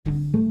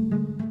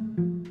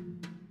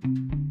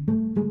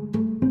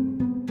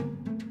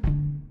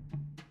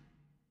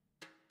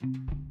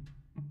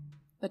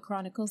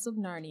Chronicles of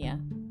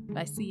Narnia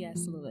by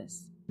C.S.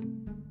 Lewis.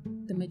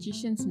 The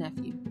Magician's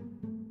Nephew.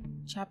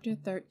 Chapter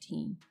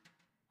 13.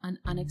 An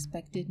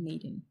Unexpected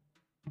Meeting.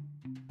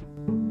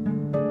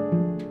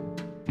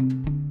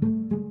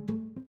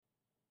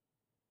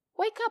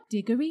 "Wake up,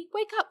 Diggory!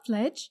 Wake up,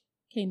 Fledge!"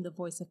 came the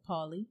voice of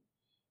Polly.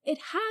 "It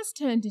has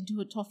turned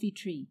into a toffee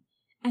tree,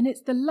 and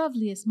it's the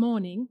loveliest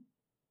morning."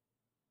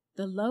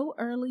 The low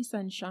early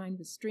sunshine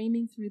was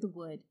streaming through the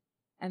wood,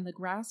 and the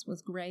grass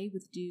was gray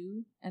with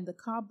dew, and the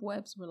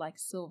cobwebs were like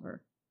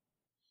silver.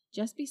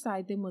 Just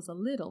beside them was a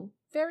little,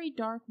 very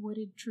dark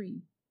wooded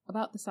tree,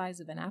 about the size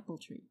of an apple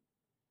tree.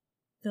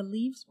 The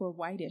leaves were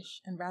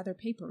whitish and rather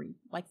papery,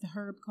 like the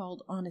herb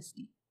called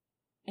honesty,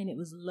 and it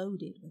was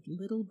loaded with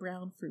little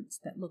brown fruits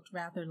that looked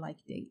rather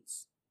like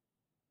dates.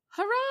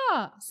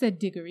 "Hurrah!" said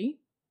Diggory,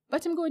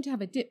 "but I'm going to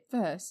have a dip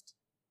first."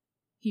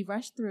 He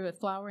rushed through a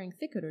flowering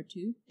thicket or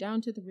two,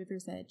 down to the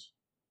river's edge.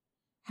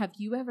 Have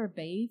you ever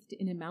bathed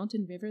in a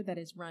mountain river that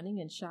is running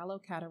in shallow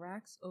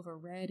cataracts over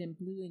red and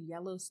blue and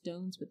yellow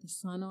stones with the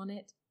sun on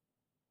it?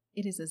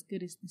 It is as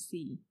good as the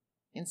sea,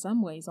 in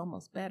some ways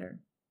almost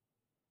better.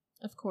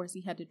 Of course,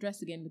 he had to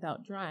dress again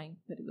without drying,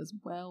 but it was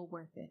well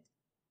worth it.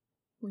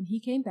 When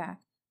he came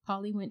back,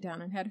 Polly went down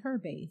and had her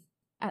bathe.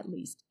 At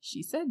least,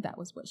 she said that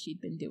was what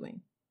she'd been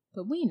doing.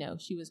 But we know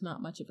she was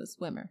not much of a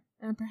swimmer,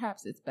 and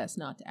perhaps it's best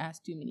not to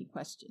ask too many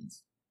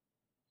questions.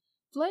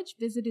 Fledge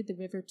visited the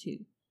river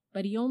too,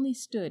 but he only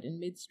stood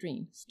in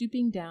midstream,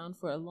 stooping down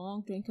for a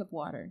long drink of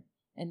water,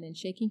 and then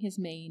shaking his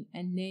mane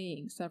and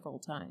neighing several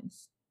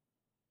times.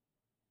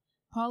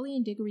 Polly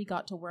and Diggory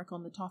got to work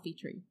on the toffee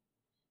tree.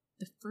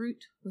 The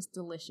fruit was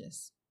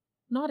delicious.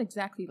 Not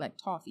exactly like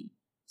toffee,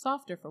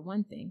 softer for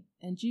one thing,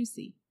 and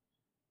juicy,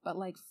 but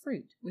like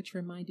fruit, which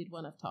reminded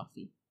one of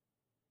toffee.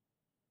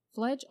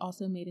 Fledge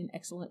also made an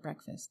excellent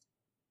breakfast.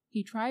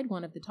 He tried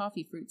one of the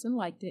toffee fruits and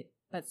liked it,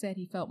 but said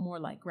he felt more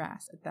like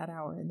grass at that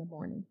hour in the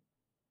morning.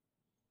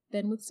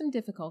 Then with some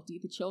difficulty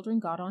the children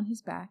got on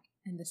his back,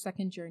 and the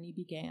second journey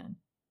began.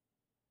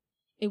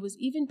 It was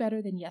even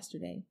better than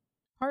yesterday,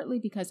 partly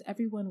because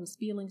everyone was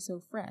feeling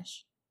so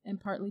fresh, and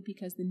partly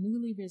because the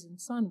newly risen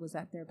sun was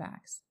at their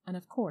backs, and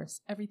of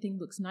course everything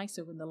looks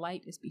nicer when the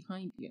light is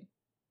behind you.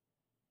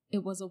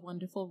 It was a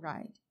wonderful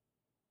ride.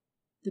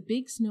 The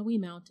big snowy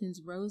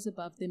mountains rose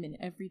above them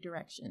in every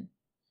direction.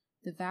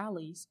 The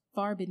valleys,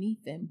 far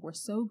beneath them, were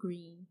so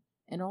green,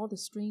 and all the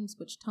streams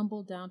which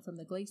tumbled down from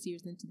the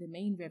glaciers into the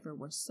main river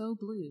were so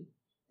blue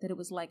that it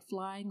was like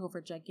flying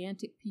over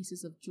gigantic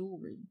pieces of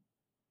jewelry.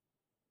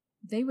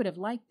 They would have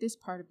liked this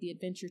part of the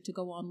adventure to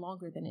go on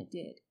longer than it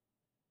did.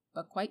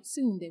 But quite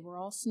soon they were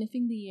all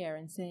sniffing the air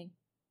and saying,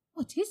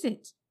 "What is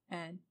it?"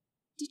 and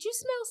 "Did you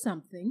smell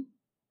something?"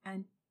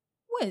 and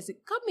 "Where's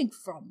it coming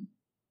from?"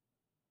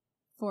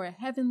 For a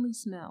heavenly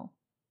smell,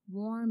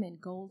 warm and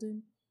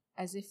golden,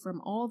 as if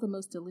from all the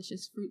most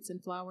delicious fruits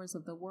and flowers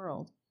of the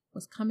world,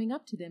 was coming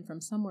up to them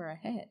from somewhere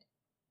ahead.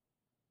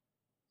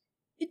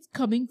 "It's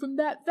coming from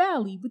that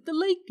valley with the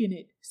lake in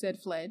it," said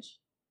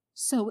Fledge.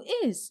 "So it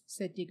is,"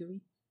 said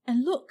Diggory.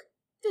 "And look,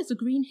 there's a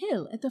green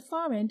hill at the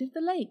far end of the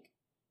lake,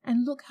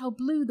 and look how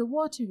blue the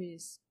water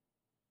is."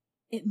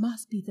 "It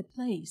must be the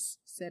place,"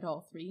 said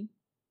all three.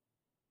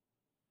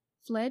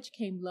 Fledge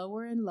came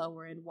lower and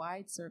lower in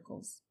wide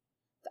circles.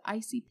 The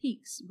icy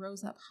peaks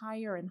rose up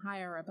higher and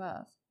higher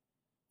above.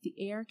 The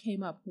air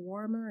came up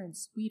warmer and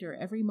sweeter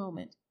every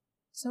moment,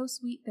 so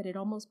sweet that it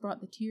almost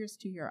brought the tears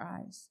to your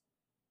eyes.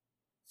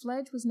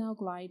 Fledge was now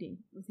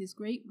gliding, with his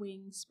great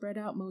wings spread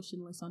out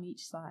motionless on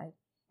each side,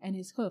 and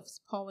his hoofs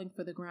pawing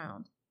for the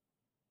ground.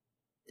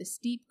 The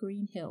steep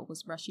green hill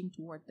was rushing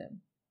toward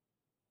them.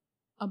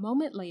 A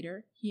moment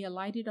later, he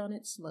alighted on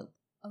its slope,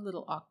 a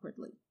little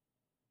awkwardly.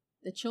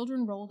 The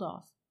children rolled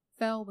off,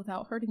 fell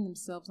without hurting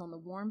themselves on the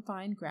warm,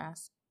 fine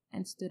grass,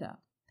 and stood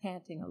up,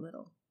 panting a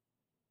little.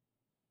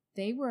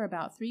 They were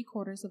about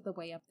 3/4 of the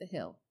way up the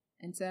hill,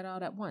 and set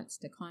out at once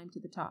to climb to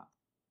the top.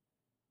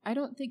 I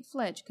don't think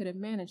Fledge could have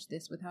managed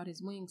this without his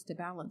wings to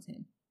balance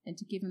him, and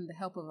to give him the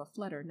help of a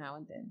flutter now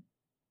and then.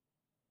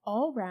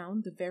 All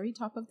round the very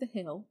top of the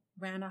hill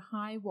ran a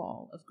high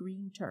wall of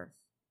green turf.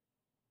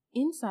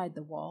 Inside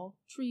the wall,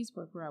 trees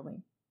were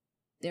growing.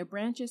 Their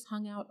branches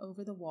hung out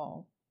over the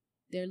wall.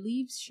 Their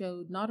leaves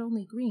showed not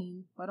only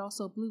green, but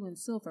also blue and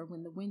silver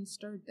when the wind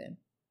stirred them.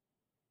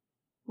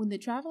 When the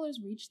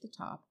travelers reached the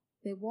top,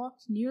 they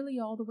walked nearly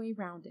all the way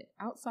round it,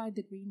 outside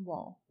the green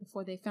wall,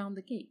 before they found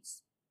the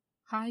gates,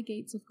 high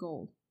gates of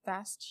gold,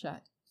 fast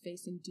shut,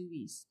 facing due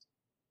east.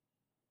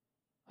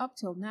 Up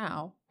till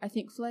now, I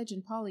think Fledge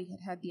and Polly had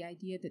had the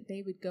idea that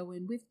they would go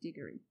in with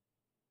Diggory,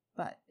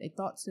 but they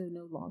thought so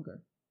no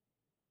longer.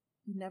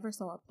 You never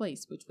saw a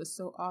place which was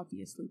so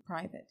obviously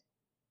private.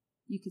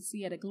 You could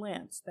see at a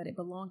glance that it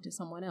belonged to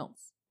someone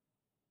else.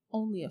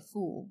 Only a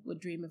fool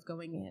would dream of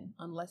going in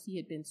unless he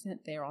had been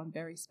sent there on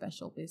very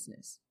special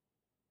business.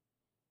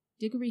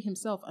 Diggory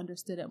himself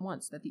understood at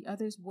once that the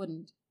others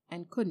wouldn't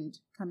and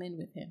couldn't come in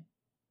with him.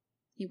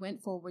 He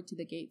went forward to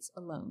the gates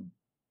alone.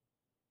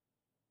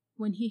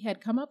 When he had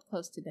come up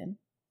close to them,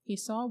 he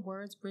saw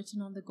words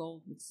written on the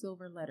gold with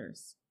silver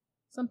letters.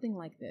 something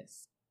like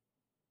this: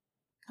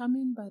 "Come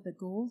in by the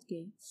gold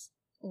gates,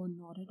 or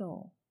not at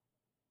all.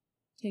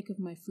 Take of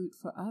my fruit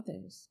for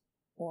others,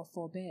 or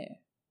forbear.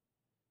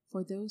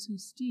 For those who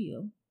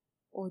steal,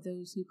 or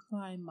those who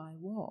climb my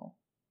wall,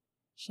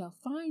 shall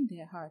find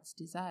their heart's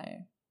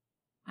desire,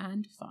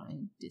 and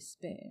find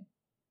despair."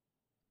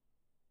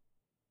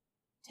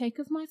 "Take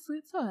of my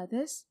fruit for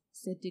others,"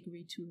 said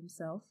Diggory to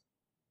himself.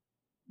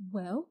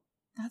 "Well,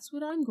 that's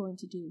what I'm going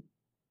to do.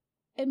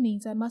 It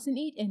means I mustn't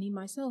eat any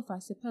myself, I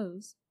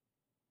suppose.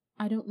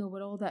 I don't know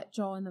what all that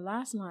jaw in the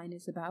last line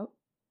is about.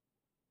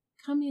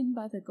 Come in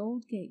by the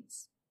gold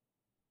gates.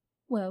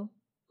 Well,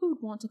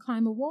 who'd want to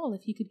climb a wall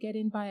if he could get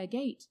in by a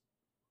gate?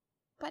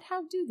 But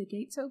how do the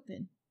gates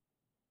open?"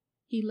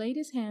 He laid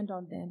his hand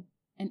on them,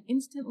 and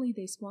instantly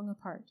they swung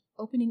apart,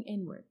 opening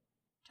inward,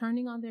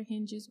 turning on their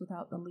hinges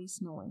without the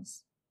least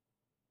noise.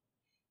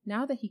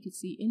 Now that he could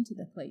see into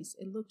the place,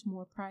 it looked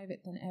more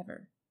private than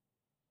ever.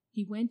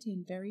 He went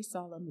in very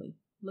solemnly,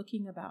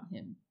 looking about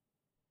him.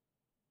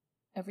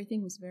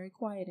 Everything was very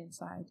quiet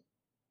inside.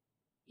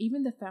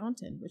 Even the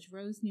fountain, which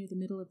rose near the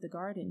middle of the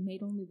garden,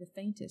 made only the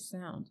faintest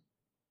sound.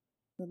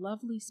 The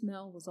lovely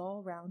smell was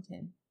all round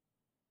him.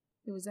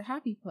 It was a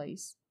happy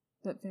place,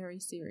 but very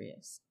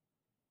serious.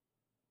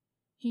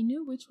 He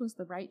knew which was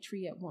the right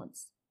tree at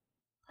once,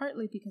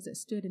 partly because it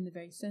stood in the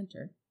very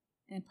center,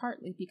 and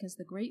partly because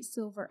the great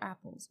silver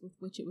apples with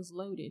which it was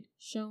loaded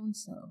shone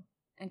so,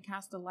 and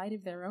cast a light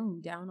of their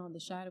own down on the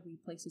shadowy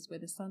places where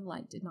the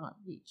sunlight did not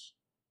reach.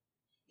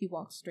 He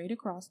walked straight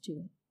across to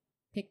it,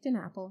 picked an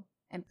apple,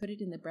 and put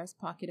it in the breast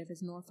pocket of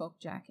his Norfolk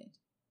jacket.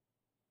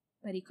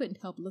 But he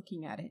couldn't help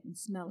looking at it and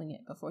smelling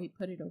it before he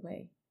put it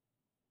away.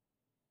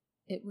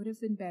 It would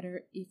have been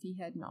better if he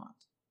had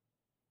not.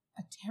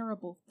 A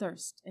terrible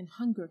thirst and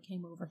hunger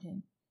came over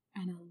him,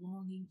 and a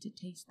longing to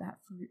taste that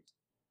fruit.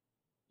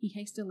 He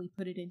hastily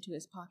put it into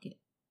his pocket,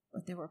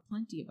 but there were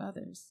plenty of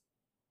others.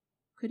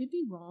 Could it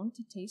be wrong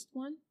to taste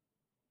one?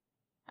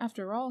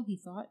 After all, he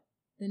thought,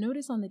 the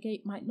notice on the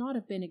gate might not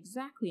have been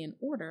exactly an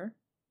order.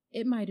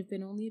 It might have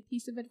been only a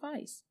piece of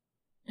advice.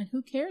 And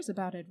who cares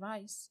about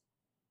advice?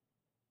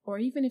 Or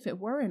even if it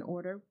were an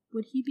order,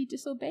 would he be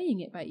disobeying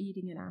it by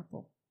eating an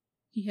apple?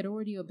 He had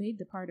already obeyed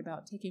the part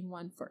about taking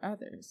one for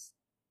others.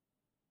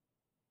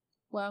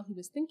 While he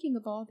was thinking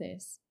of all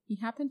this, he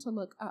happened to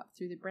look up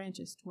through the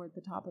branches toward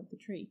the top of the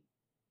tree.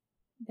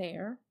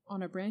 There,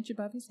 on a branch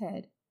above his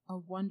head, a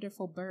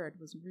wonderful bird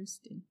was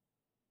roosting.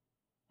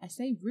 I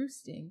say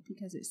roosting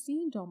because it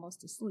seemed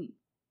almost asleep,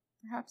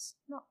 perhaps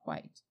not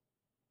quite.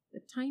 The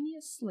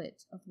tiniest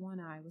slit of one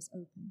eye was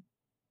open.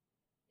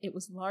 It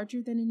was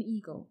larger than an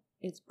eagle,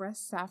 its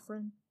breast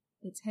saffron,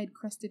 its head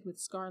crested with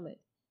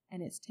scarlet,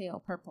 and its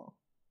tail purple.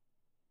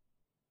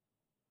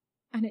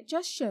 "And it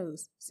just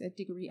shows," said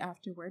Diggory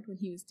afterward when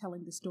he was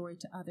telling the story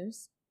to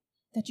others,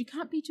 "that you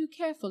can't be too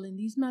careful in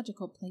these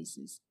magical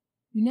places.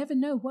 You never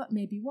know what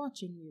may be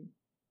watching you."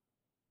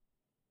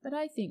 But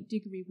I think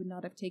Diggory would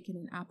not have taken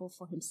an apple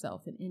for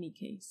himself in any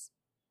case.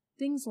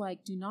 Things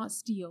like "do not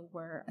steal"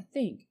 were, I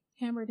think,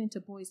 hammered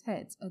into boys'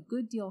 heads a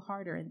good deal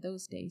harder in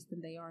those days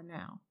than they are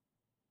now.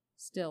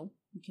 Still,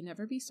 you can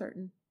never be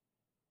certain.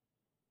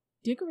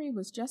 Diggory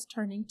was just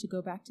turning to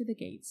go back to the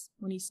gates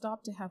when he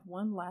stopped to have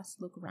one last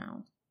look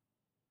round.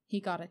 He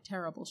got a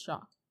terrible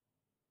shock.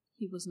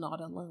 He was not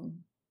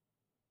alone.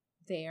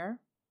 There,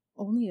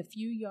 only a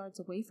few yards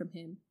away from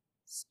him,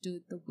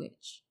 stood the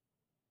witch.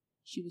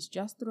 She was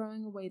just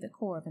throwing away the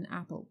core of an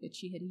apple which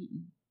she had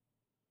eaten.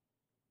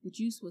 The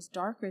juice was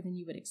darker than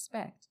you would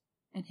expect,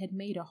 and had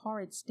made a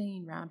horrid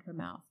stain round her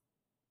mouth.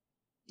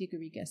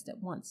 Diggory guessed at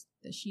once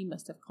that she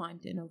must have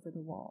climbed in over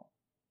the wall.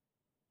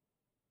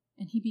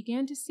 And he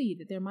began to see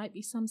that there might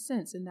be some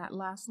sense in that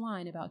last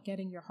line about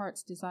getting your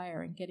heart's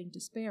desire and getting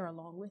despair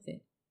along with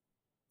it.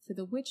 For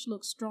the witch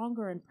looked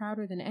stronger and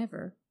prouder than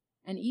ever,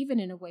 and even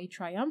in a way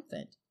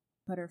triumphant,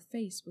 but her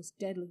face was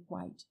deadly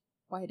white,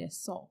 white as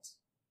salt.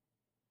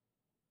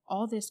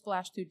 All this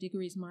flashed through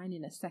Diggory's mind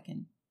in a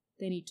second.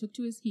 Then he took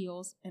to his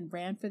heels and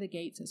ran for the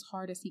gates as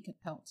hard as he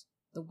could pelt,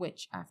 the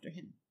witch after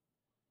him.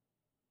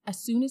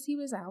 As soon as he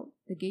was out,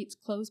 the gates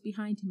closed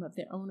behind him of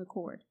their own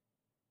accord.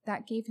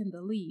 That gave him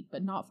the lead,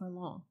 but not for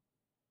long.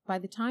 By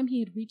the time he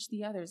had reached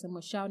the others and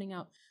was shouting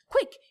out,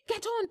 "Quick,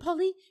 get on,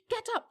 Polly!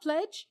 Get up,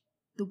 Fledge!"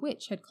 the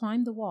witch had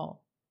climbed the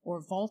wall, or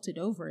vaulted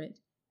over it,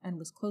 and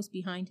was close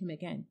behind him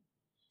again.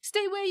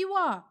 "Stay where you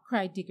are,"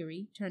 cried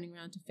Diggory, turning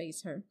round to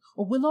face her,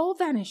 "or we'll all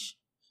vanish.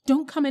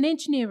 Don't come an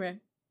inch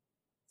nearer."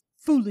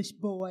 "Foolish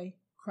boy,"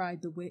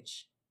 cried the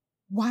witch,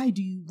 "why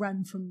do you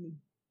run from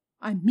me?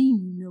 I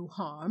mean you no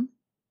harm.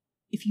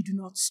 If you do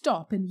not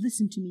stop and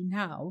listen to me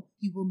now,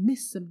 you will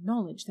miss some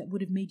knowledge that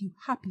would have made you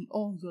happy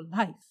all your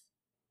life."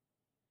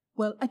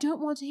 "Well, I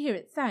don't want to hear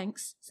it,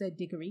 thanks," said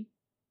Diggory.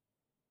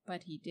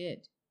 But he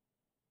did.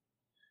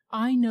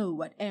 "I know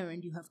what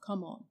errand you have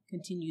come on,"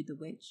 continued the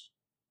witch,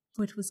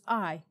 "for it was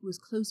I who was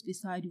close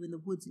beside you in the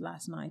woods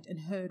last night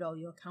and heard all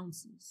your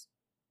counsels.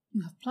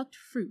 You have plucked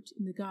fruit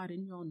in the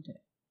garden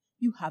yonder.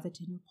 You have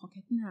it in your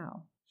pocket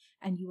now,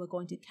 and you are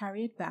going to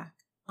carry it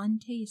back,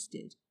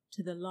 untasted,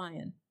 to the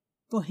lion,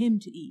 for him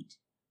to eat,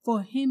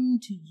 for him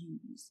to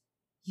use.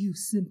 You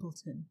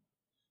simpleton!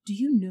 Do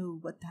you know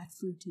what that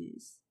fruit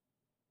is?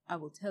 I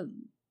will tell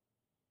you.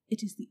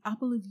 It is the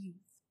apple of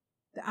youth,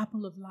 the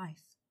apple of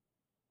life.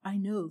 I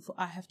know, for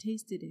I have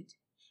tasted it,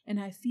 and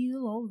I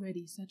feel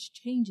already such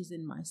changes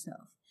in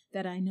myself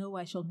that I know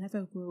I shall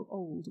never grow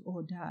old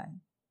or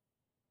die.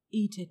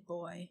 Eat it,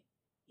 boy,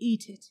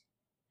 eat it,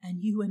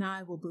 and you and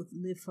I will both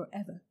live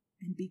forever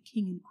and be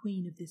king and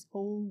queen of this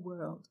whole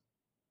world,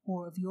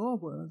 or of your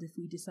world if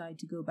we decide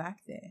to go back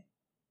there.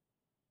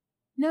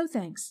 No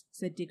thanks,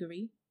 said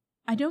Diggory.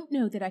 I don't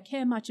know that I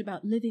care much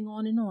about living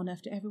on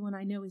after everyone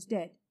I know is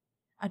dead.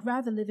 I'd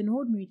rather live in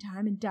ordinary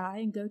time and die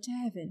and go to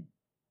heaven.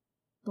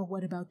 But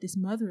what about this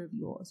mother of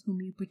yours,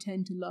 whom you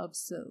pretend to love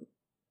so?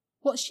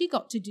 What's she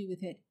got to do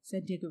with it?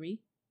 Said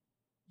Diggory.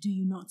 Do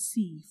you not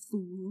see,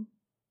 fool,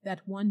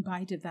 that one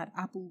bite of that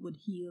apple would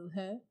heal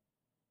her?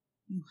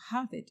 You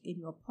have it in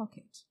your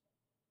pocket.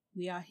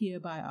 We are here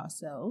by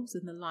ourselves,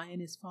 and the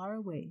lion is far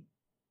away.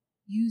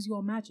 Use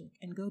your magic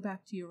and go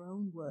back to your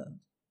own world.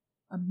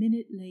 A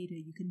minute later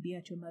you can be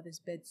at your mother's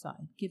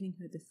bedside, giving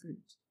her the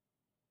fruit.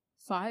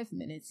 5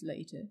 minutes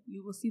later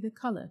you will see the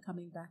color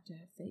coming back to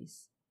her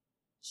face.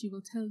 She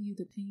will tell you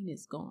the pain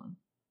is gone.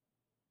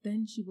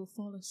 Then she will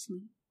fall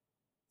asleep.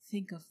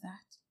 Think of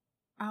that.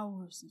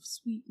 Hours of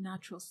sweet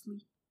natural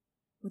sleep,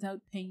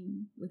 without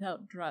pain,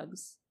 without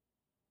drugs.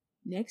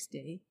 Next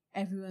day,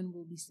 everyone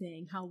will be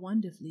saying how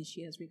wonderfully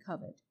she has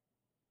recovered.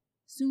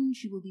 Soon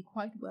she will be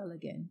quite well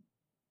again.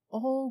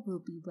 All will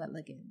be well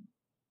again.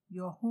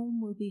 Your home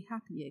will be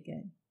happy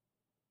again.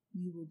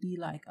 You will be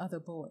like other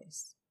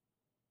boys.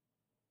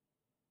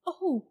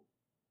 Oh,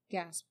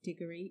 gasped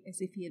Diggory as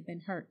if he had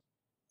been hurt,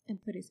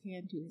 and put his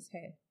hand to his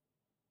head.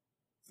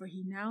 For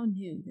he now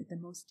knew that the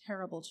most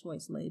terrible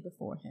choice lay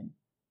before him.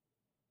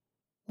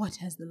 What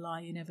has the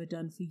lion ever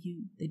done for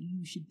you that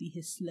you should be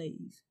his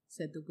slave?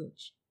 Said the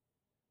witch.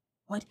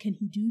 What can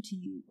he do to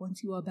you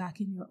once you are back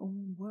in your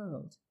own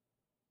world?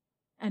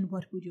 And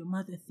what would your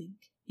mother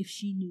think if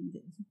she knew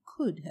that you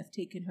could have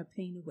taken her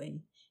pain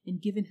away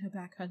and given her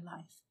back her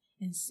life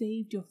and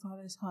saved your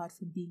father's heart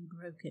from being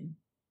broken,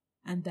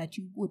 and that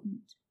you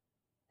wouldn't,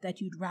 that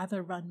you'd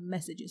rather run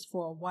messages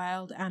for a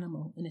wild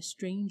animal in a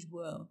strange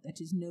world that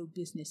is no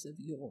business of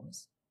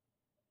yours?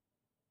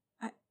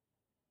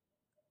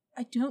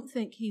 I don't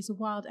think he's a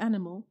wild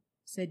animal,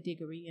 said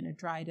Diggory in a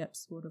dried-up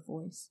sort of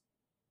voice.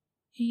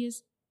 He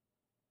is...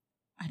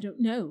 I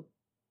don't know.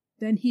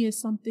 Then he is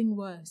something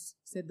worse,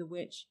 said the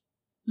witch.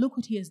 Look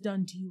what he has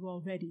done to you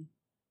already.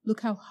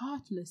 Look how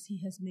heartless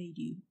he has made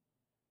you.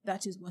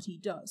 That is what he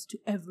does to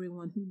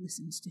everyone who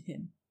listens to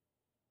him.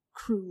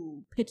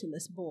 Cruel,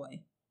 pitiless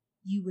boy.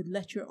 You would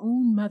let your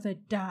own mother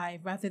die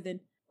rather than...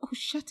 Oh,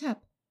 shut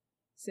up,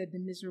 said the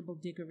miserable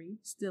Diggory,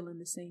 still in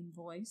the same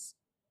voice.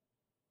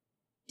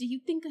 Do you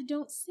think I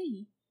don't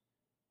see?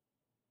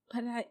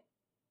 But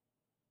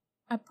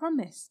I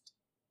promised.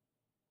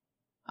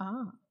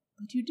 Ah,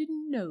 but you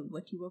didn't know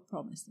what you were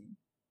promising,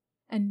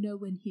 and no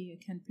one here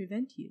can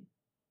prevent you.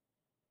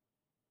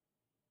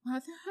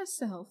 Mother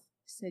herself,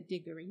 said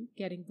Diggory,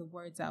 getting the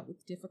words out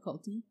with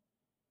difficulty,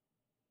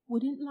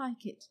 wouldn't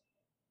like it.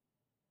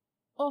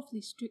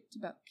 Awfully strict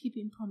about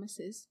keeping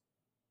promises,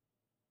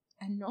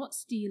 and not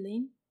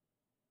stealing,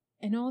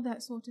 and all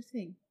that sort of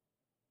thing.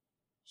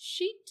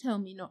 She'd tell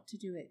me not to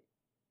do it,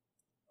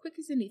 quick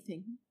as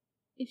anything,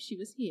 if she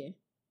was here.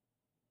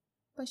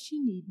 But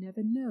she need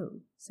never know,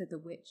 said the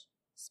witch,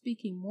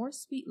 speaking more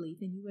sweetly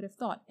than you would have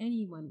thought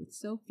anyone with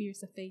so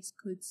fierce a face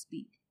could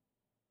speak.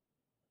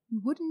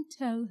 You wouldn't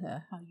tell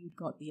her how you'd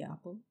got the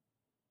apple.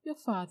 Your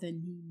father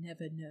need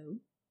never know.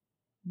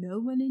 No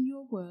one in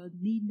your world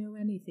need know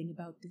anything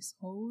about this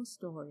whole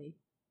story.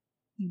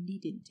 You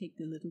needn't take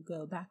the little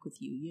girl back with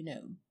you, you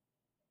know.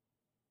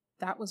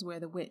 That was where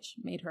the witch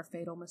made her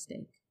fatal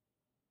mistake.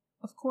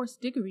 Of course,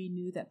 Diggory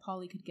knew that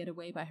Polly could get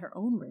away by her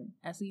own ring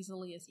as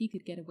easily as he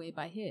could get away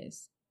by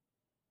his.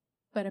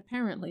 But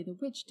apparently the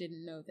witch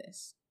didn't know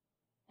this,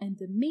 and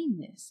the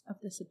meanness of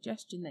the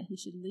suggestion that he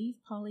should leave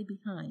Polly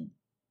behind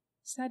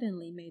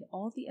suddenly made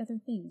all the other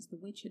things the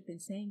witch had been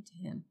saying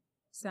to him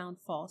sound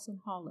false and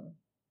hollow.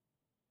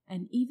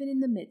 And even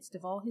in the midst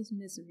of all his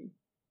misery,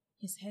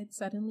 his head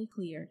suddenly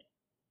cleared,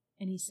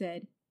 and he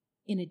said,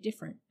 in a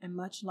different and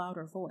much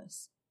louder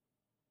voice,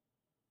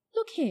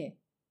 "Look here,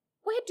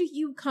 where do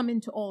you come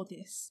into all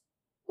this?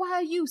 Why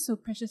are you so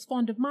precious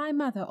fond of my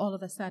mother all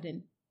of a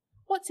sudden?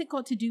 What's it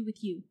got to do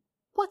with you?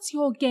 What's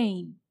your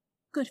game?"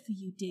 "Good for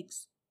you,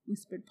 Diggs,"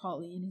 whispered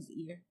Polly in his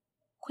ear.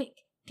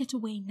 "Quick, get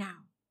away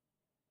now."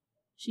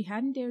 She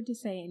hadn't dared to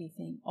say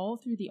anything all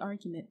through the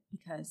argument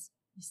because,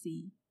 you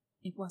see,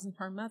 it wasn't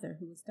her mother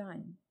who was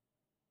dying.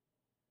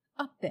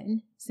 "Up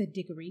then," said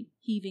Diggory,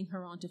 heaving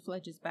her onto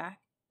Fledge's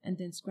back, and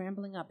then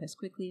scrambling up as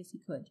quickly as he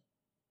could.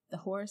 The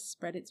horse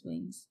spread its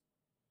wings.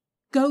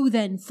 "Go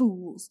then,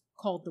 fools,"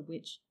 called the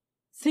witch.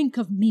 "Think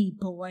of me,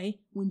 boy,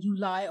 when you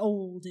lie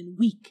old and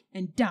weak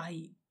and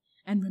dying,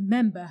 and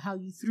remember how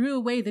you threw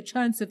away the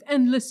chance of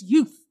endless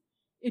youth.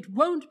 It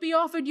won't be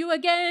offered you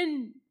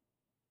again."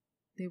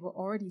 They were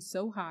already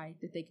so high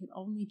that they could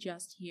only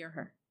just hear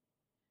her.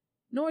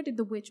 Nor did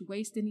the witch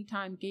waste any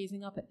time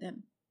gazing up at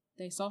them.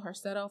 They saw her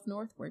set off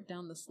northward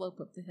down the slope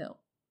of the hill.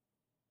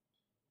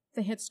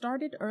 They had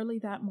started early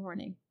that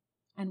morning,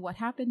 and what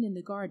happened in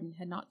the garden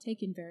had not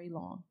taken very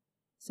long,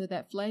 so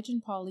that Fledge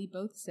and Polly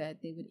both said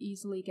they would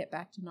easily get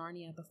back to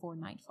Narnia before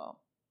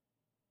nightfall.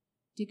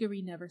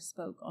 Diggory never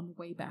spoke on the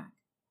way back,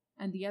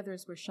 and the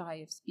others were shy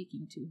of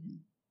speaking to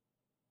him.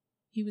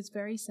 He was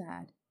very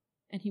sad,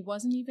 and he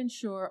wasn't even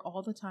sure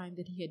all the time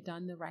that he had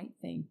done the right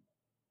thing.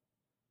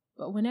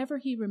 But whenever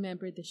he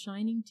remembered the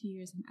shining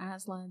tears in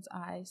Aslan's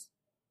eyes,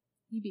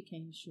 he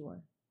became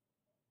sure.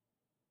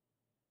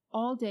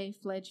 All day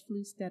Fledge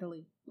flew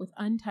steadily, with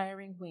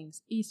untiring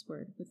wings,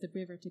 eastward with the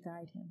river to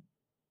guide him.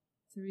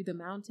 Through the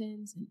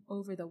mountains and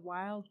over the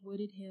wild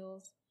wooded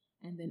hills,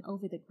 and then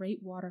over the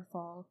great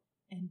waterfall,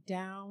 and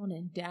down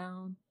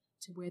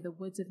to where the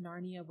woods of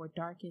Narnia were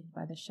darkened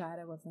by the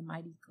shadow of the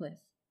mighty cliff,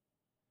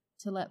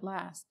 till at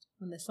last,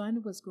 when the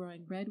sun was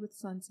growing red with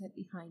sunset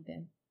behind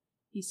them,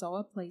 he saw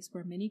a place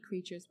where many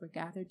creatures were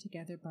gathered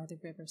together by the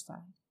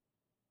riverside.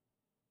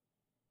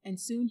 And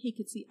soon he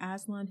could see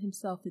Aslan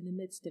himself in the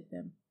midst of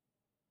them.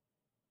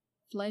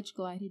 Fledge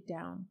glided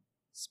down,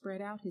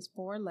 spread out his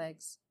 4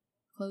 legs,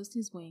 closed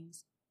his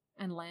wings,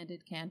 and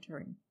landed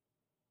cantering.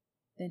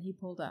 Then he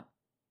pulled up.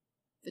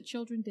 The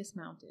children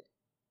dismounted.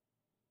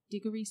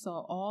 Diggory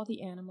saw all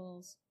the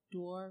animals,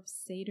 dwarves,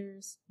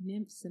 satyrs,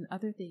 nymphs, and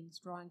other things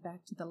drawing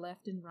back to the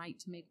left and right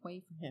to make way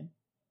for him.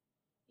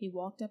 He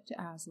walked up to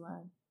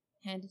Aslan,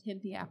 handed him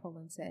the apple,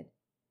 and said,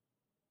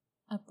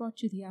 "I've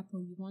brought you the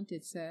apple you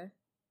wanted, sir.